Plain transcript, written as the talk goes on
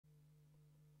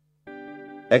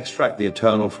Extract the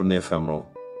eternal from the ephemeral.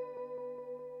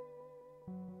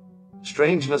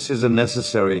 Strangeness is a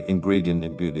necessary ingredient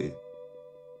in beauty.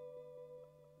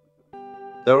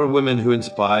 There are women who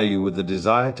inspire you with the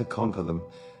desire to conquer them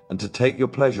and to take your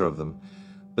pleasure of them,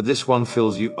 but this one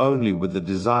fills you only with the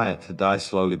desire to die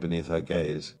slowly beneath her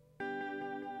gaze.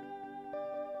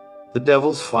 The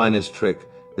devil's finest trick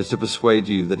is to persuade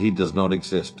you that he does not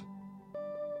exist.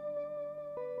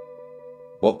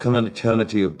 What can an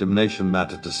eternity of damnation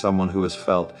matter to someone who has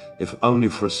felt, if only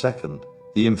for a second,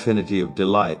 the infinity of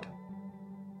delight?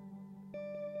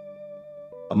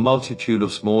 A multitude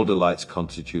of small delights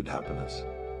constitute happiness.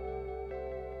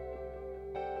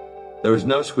 There is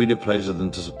no sweeter pleasure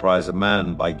than to surprise a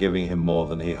man by giving him more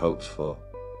than he hopes for.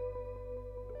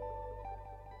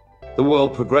 The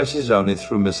world progresses only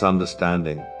through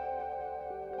misunderstanding.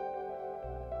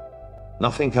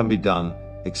 Nothing can be done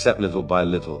except little by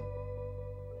little.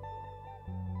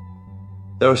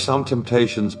 There are some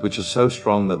temptations which are so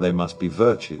strong that they must be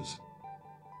virtues.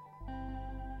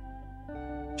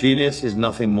 Genius is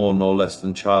nothing more nor less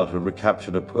than childhood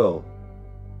recaptured at will.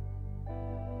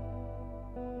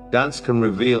 Dance can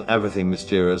reveal everything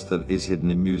mysterious that is hidden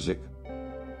in music.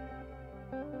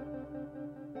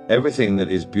 Everything that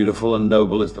is beautiful and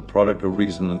noble is the product of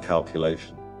reason and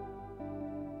calculation.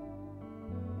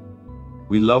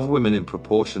 We love women in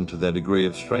proportion to their degree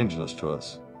of strangeness to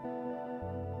us.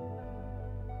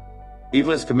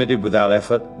 Evil is committed without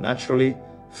effort, naturally,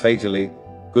 fatally.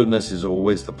 Goodness is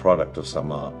always the product of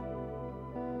some art.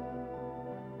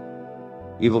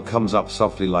 Evil comes up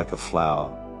softly like a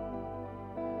flower.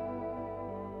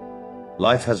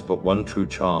 Life has but one true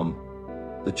charm,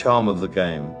 the charm of the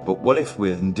game. But what if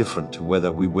we're indifferent to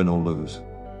whether we win or lose?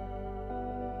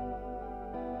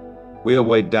 We are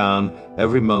weighed down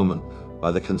every moment by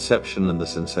the conception and the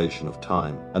sensation of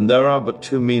time. And there are but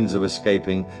two means of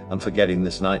escaping and forgetting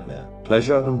this nightmare: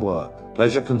 pleasure and work.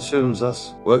 Pleasure consumes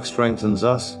us, work strengthens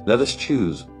us. Let us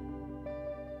choose.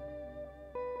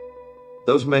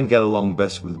 Those men get along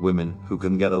best with women who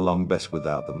can get along best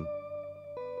without them.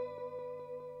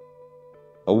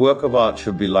 A work of art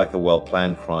should be like a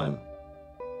well-planned crime.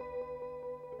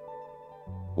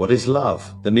 What is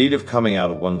love? The need of coming out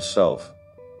of oneself.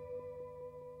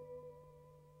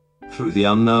 Through the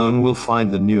unknown we'll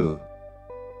find the new.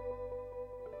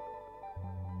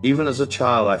 Even as a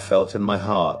child I felt in my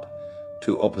heart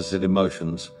two opposite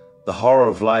emotions, the horror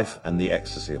of life and the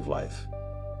ecstasy of life.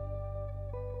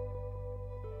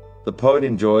 The poet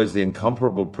enjoys the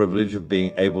incomparable privilege of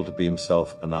being able to be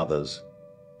himself and others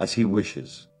as he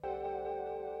wishes.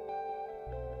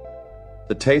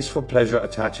 The taste for pleasure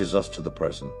attaches us to the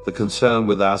present. The concern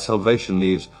with our salvation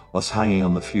leaves us hanging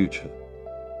on the future.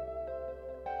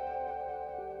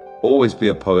 Always be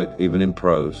a poet, even in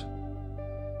prose.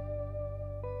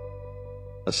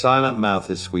 A silent mouth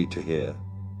is sweet to hear.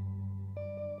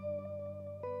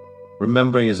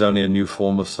 Remembering is only a new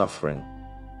form of suffering.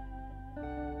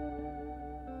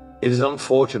 It is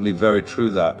unfortunately very true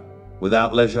that,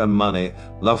 without leisure and money,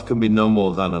 love can be no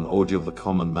more than an orgy of the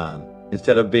common man.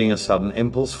 Instead of being a sudden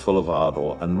impulse full of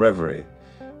ardor and reverie,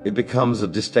 it becomes a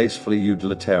distastefully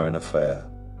utilitarian affair.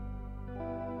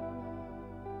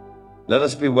 Let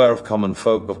us beware of common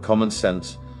folk, of common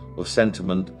sense, of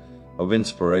sentiment, of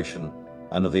inspiration,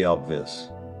 and of the obvious.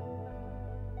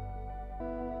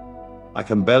 I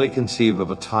can barely conceive of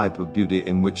a type of beauty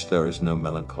in which there is no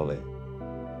melancholy.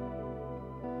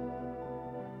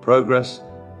 Progress,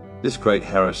 this great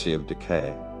heresy of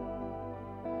decay.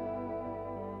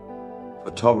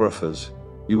 Photographers,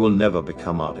 you will never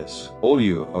become artists. All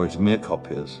you are is mere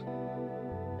copiers.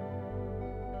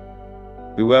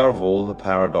 Beware of all the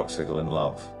paradoxical in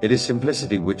love. It is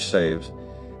simplicity which saves.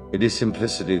 It is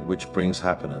simplicity which brings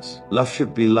happiness. Love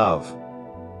should be love.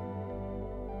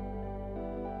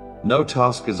 No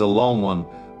task is a long one,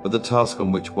 but the task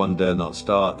on which one dare not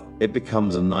start, it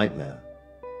becomes a nightmare.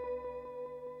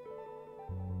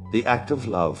 The act of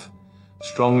love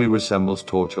strongly resembles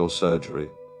torture or surgery.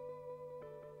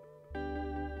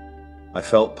 I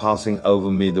felt passing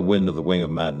over me the wind of the wing of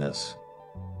madness.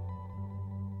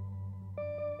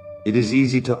 It is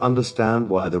easy to understand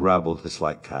why the rabble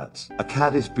dislike cats. A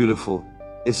cat is beautiful.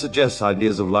 It suggests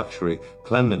ideas of luxury,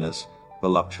 cleanliness,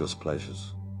 voluptuous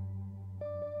pleasures.